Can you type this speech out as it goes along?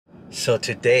So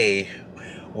today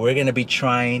we're gonna be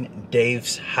trying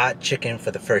Dave's hot chicken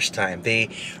for the first time. They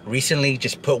recently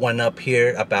just put one up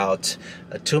here about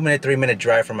a 2-minute, 3-minute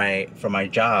drive from my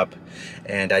job,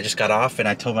 and I just got off and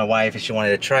I told my wife if she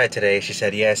wanted to try it today. She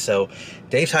said yes. So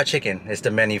Dave's hot chicken is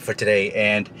the menu for today,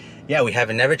 and yeah, we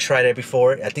haven't never tried it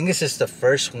before. I think this is the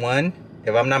first one.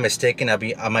 If I'm not mistaken,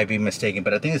 I might be mistaken,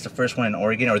 but I think it's the first one in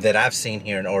Oregon, or that I've seen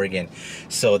here in Oregon.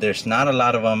 So there's not a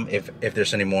lot of them, if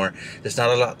there's any more. There's not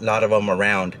a lot of them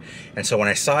around. And so when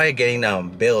I saw it getting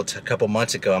built a couple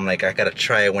months ago, I'm like, I gotta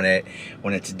try it when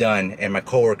it's done. And my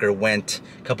coworker went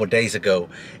a couple days ago,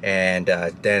 and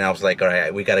then I was like, all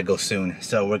right, we gotta go soon.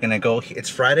 So we're gonna go.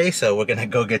 It's Friday, so we're gonna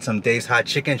go get some Dave's hot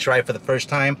chicken. Try it for the first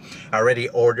time. I already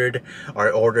ordered our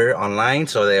order online,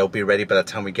 so they'll be ready by the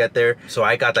time we get there. So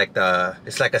I got like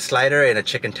it's like a slider and a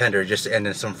chicken tender, and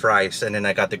then some fries, and then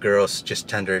I got the girls just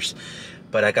tenders.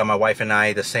 But I got my wife and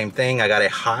I the same thing. I got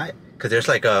it hot, because there's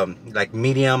like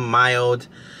medium, mild,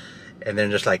 and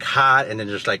then just like hot, and then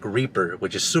just like Reaper,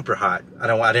 which is super hot. I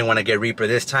didn't want to get Reaper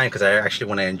this time because I actually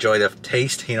want to enjoy the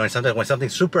taste. You know, and sometimes when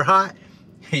something's super hot,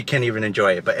 you can't even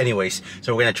enjoy it. But anyways,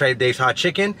 so we're gonna try Dave's hot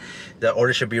chicken. The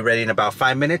order should be ready in about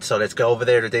 5 minutes, so let's go over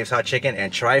there to Dave's hot chicken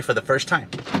and try it for the first time.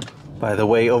 By the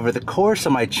way, over the course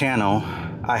of my channel,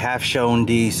 I have shown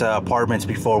these apartments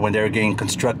before when they're getting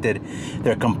constructed.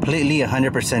 They're completely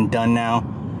 100% done now,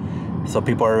 so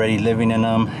people are already living in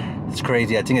them. It's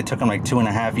crazy. I think it took them like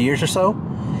 2.5 years or so.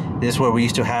 This is where we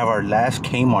used to have our last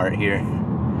Kmart here,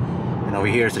 and over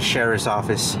here is the sheriff's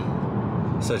office.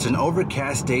 So it's an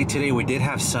overcast day today. We did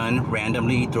have sun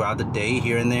randomly throughout the day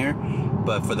here and there,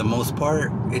 but for the most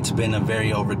part, it's been a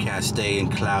very overcast day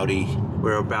and cloudy.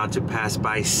 We're about to pass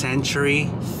by Century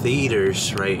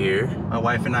Theaters right here. My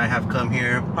wife and I have come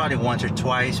here probably once or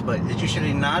twice, but it's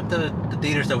usually not the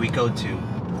theaters that we go to.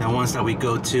 The ones that we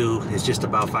go to is just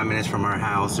about 5 minutes from our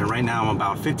house, and right now I'm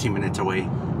about 15 minutes away.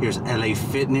 Here's LA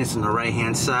Fitness on the right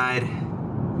hand side.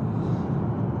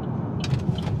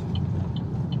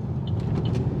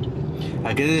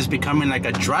 I guess it's becoming like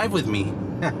a drive with me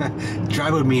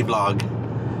vlog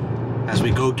as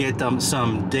we go get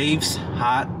some Dave's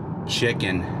hot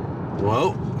chicken.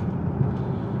 Whoa,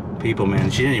 people,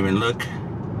 man, she didn't even look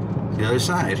the other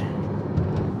side.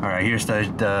 All right, here's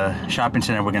the shopping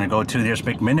center we're gonna go to. There's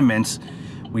McMinimans.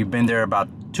 We've been there about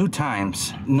 2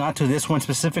 times, not to this one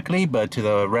specifically, but to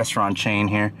the restaurant chain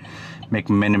here,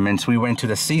 McMinimans. We went to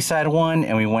the Seaside one,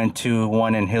 and we went to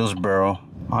one in Hillsboro.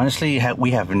 Honestly,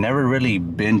 we have never really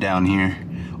been down here.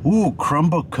 Ooh,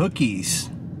 crumble cookies.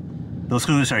 Those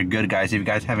cookies are good, guys. If you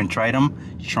guys haven't tried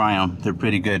them, try them. They're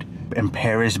pretty good. And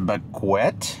Paris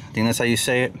Baguette, I think that's how you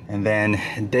say it. And then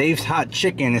Dave's hot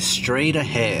chicken is straight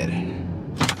ahead.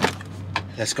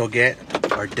 Let's go get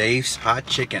our Dave's hot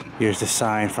chicken. Here's the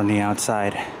sign from the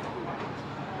outside.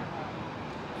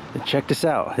 Check this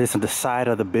out. This is the side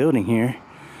of the building here.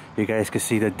 You guys can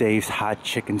see the Dave's hot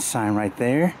chicken sign right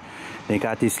there. They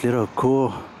got these little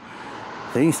cool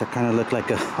things that kind of look like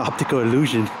an optical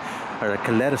illusion or a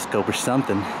kaleidoscope or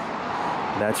something.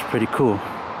 That's pretty cool.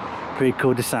 Pretty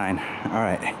cool design. All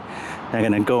right, I'm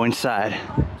gonna go inside.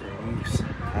 Dave's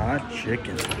hot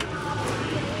chicken.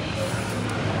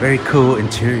 Very cool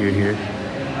interior here.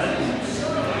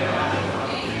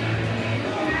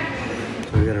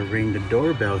 So we gotta ring the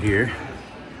doorbell here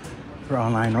for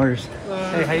online orders.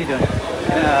 Hey, how you doing?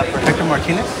 For Hector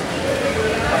Martinez.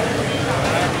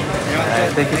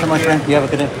 Thank you so much, man. You have a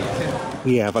good day.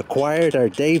 We have acquired our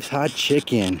Dave's hot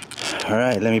chicken. All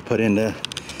right, let me put in the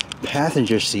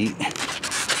passenger seat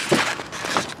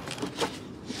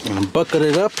and buckle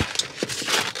it up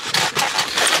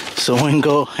so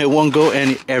it won't go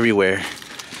everywhere.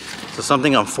 So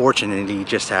something unfortunately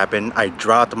just happened. I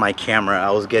dropped my camera.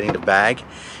 I was getting the bag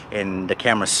and the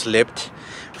camera slipped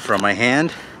from my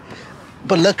hand.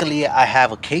 But luckily I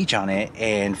have a cage on it,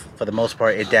 and for the most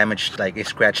part it damaged, like it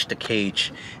scratched the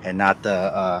cage and not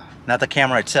the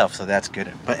camera itself, so that's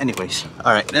good. But anyways,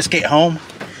 all right, let's get home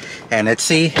and let's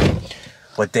see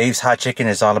what Dave's hot chicken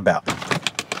is all about.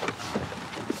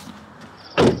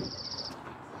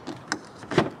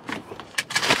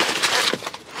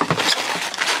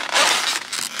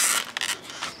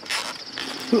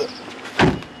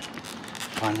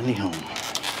 Finally home.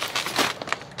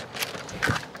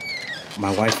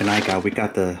 My wife and we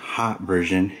got the hot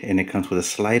version, and it comes with a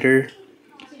slider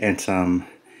and some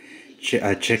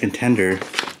chicken tender,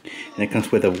 and it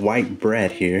comes with a white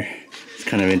bread here. It's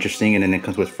kind of interesting, and then it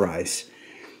comes with fries.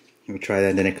 We'll try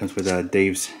that, and then it comes with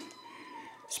Dave's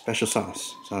special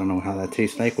sauce. So I don't know how that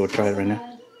tastes like. We'll try it right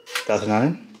now. Thousand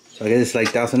Island. So I guess it's like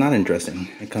Thousand Island dressing.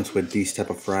 It comes with these type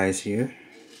of fries here.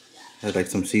 Has like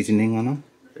some seasoning on them.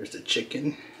 There's the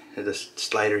chicken. There's a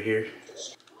slider here.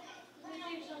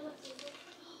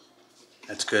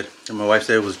 That's good. And my wife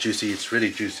said it was juicy. It's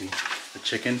really juicy. The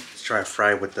chicken. Let's try a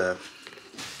fry with the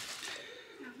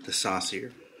sauce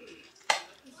here.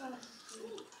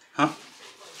 Huh?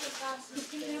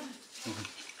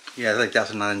 Yeah, like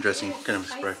that's not dressing kind of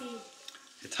spray.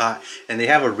 It's hot, and they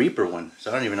have a Reaper one,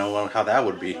 so I don't even know how that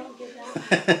would be.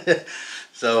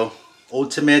 So,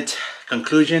 ultimate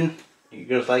conclusion. You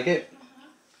girls like it?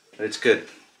 But it's good.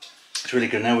 It's really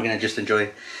good. Now we're gonna just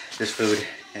enjoy this food,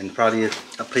 and probably a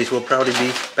place we'll probably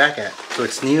be back at. So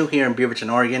it's new here in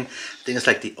Beaverton, Oregon. I think it's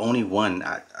like the only one.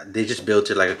 They just built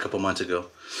it like a couple months ago.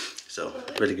 So,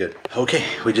 really good. Okay,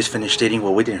 we just finished eating.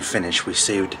 Well, we didn't finish. We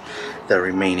saved the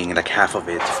remaining, like half of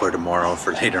it for tomorrow,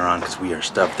 for later on, because we are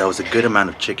stuffed. That was a good amount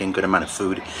of chicken, good amount of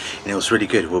food, and it was really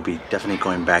good. We'll be definitely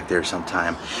going back there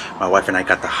sometime. My wife and I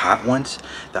got the hot ones,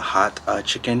 the hot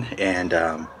chicken, and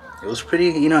it was pretty,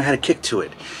 you know, it had a kick to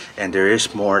it. And there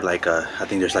is more like I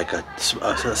think there's like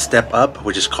a step up,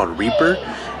 which is called Reaper.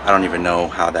 I don't even know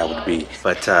how that would be.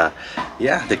 But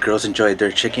yeah, the girls enjoyed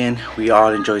their chicken. We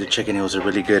all enjoyed the chicken. It was a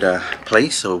really good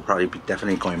place. So we'll probably be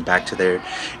definitely going back to there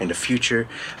in the future.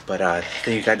 But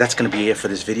thank you guys. That's going to be it for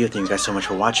this video. Thank you guys so much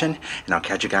for watching. And I'll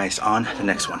catch you guys on the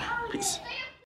next one. Peace.